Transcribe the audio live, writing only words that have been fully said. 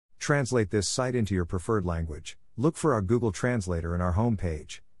Translate this site into your preferred language. Look for our Google Translator in our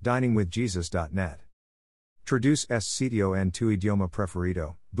homepage, diningwithjesus.net. Traduce este sitio en tu idioma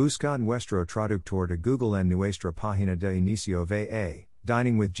preferido. Busca nuestro traductor de Google en nuestra página de inicio va,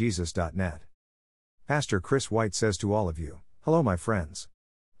 diningwithjesus.net. Pastor Chris White says to all of you, hello my friends.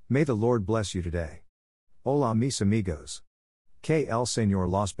 May the Lord bless you today. Hola mis amigos. Que el Señor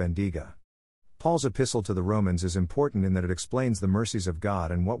los bendiga. Paul's epistle to the Romans is important in that it explains the mercies of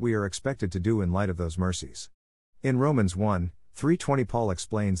God and what we are expected to do in light of those mercies. In Romans 1:3-20 Paul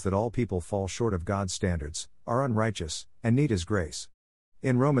explains that all people fall short of God's standards, are unrighteous, and need His grace.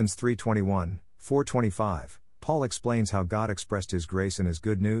 In Romans 3:21-4:25, Paul explains how God expressed His grace in His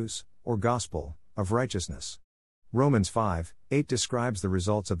good news, or gospel, of righteousness. Romans 5:8 describes the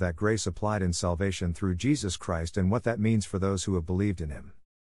results of that grace applied in salvation through Jesus Christ and what that means for those who have believed in Him.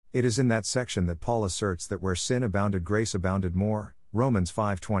 It is in that section that Paul asserts that where sin abounded grace abounded more, Romans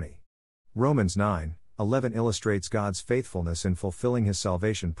 5:20. Romans 9:11 illustrates God's faithfulness in fulfilling His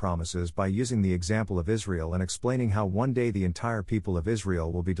salvation promises by using the example of Israel and explaining how one day the entire people of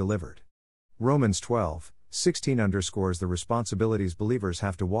Israel will be delivered. Romans 12:16 underscores the responsibilities believers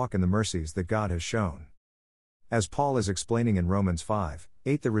have to walk in the mercies that God has shown. As Paul is explaining in Romans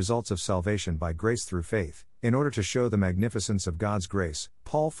 5:8 the results of salvation by grace through faith, in order to show the magnificence of God's grace,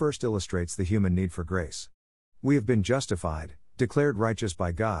 Paul first illustrates the human need for grace. We have been justified, declared righteous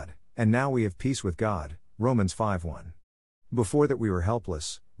by God, and now we have peace with God, Romans 5:1. Before that we were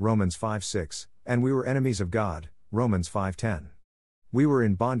helpless, Romans 5:6, and we were enemies of God, Romans 5:10. We were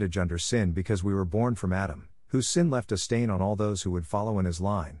in bondage under sin because we were born from Adam, whose sin left a stain on all those who would follow in his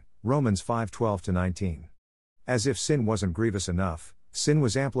line, Romans 5:12-19. As if sin wasn't grievous enough, sin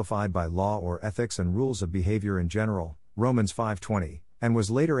was amplified by law or ethics and rules of behavior in general, Romans 5:20, and was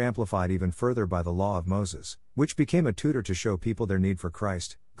later amplified even further by the law of Moses, which became a tutor to show people their need for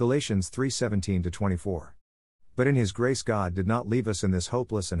Christ, Galatians 3:17-24. But in His grace God did not leave us in this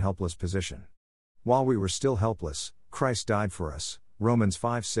hopeless and helpless position. While we were still helpless, Christ died for us, Romans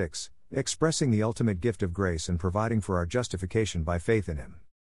 5:6, expressing the ultimate gift of grace and providing for our justification by faith in Him.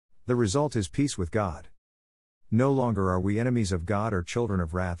 The result is peace with God. No longer are we enemies of God or children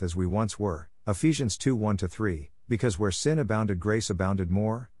of wrath as we once were, Ephesians 2:1-3, because where sin abounded grace abounded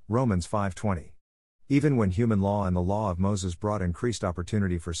more, Romans 5:20. Even when human law and the law of Moses brought increased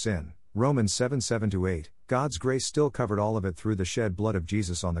opportunity for sin, Romans 7:7-8, God's grace still covered all of it through the shed blood of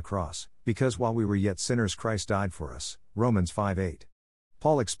Jesus on the cross, because while we were yet sinners Christ died for us, Romans 5:8.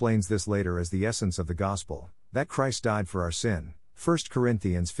 Paul explains this later as the essence of the gospel, that Christ died for our sin, 1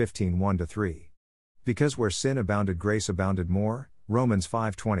 Corinthians 15:1-3. Because where sin abounded grace abounded more, Romans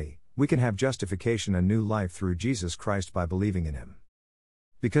 5:20, we can have justification and new life through Jesus Christ by believing in Him.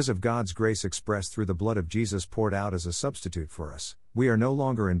 Because of God's grace expressed through the blood of Jesus poured out as a substitute for us, we are no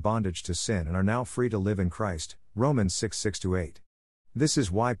longer in bondage to sin and are now free to live in Christ, Romans 6:6-8. This is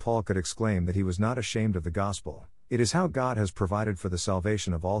why Paul could exclaim that he was not ashamed of the gospel. It is how God has provided for the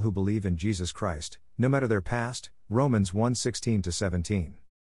salvation of all who believe in Jesus Christ, no matter their past, Romans 1:16-17.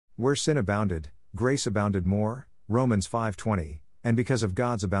 Where sin abounded, grace abounded more, Romans 5:20, and because of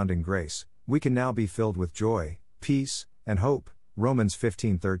God's abounding grace, we can now be filled with joy, peace, and hope, Romans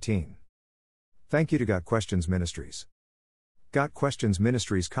 15:13. Thank you to Got Questions Ministries. Got Questions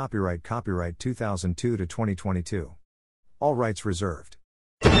Ministries copyright 2002 to 2022. All rights reserved.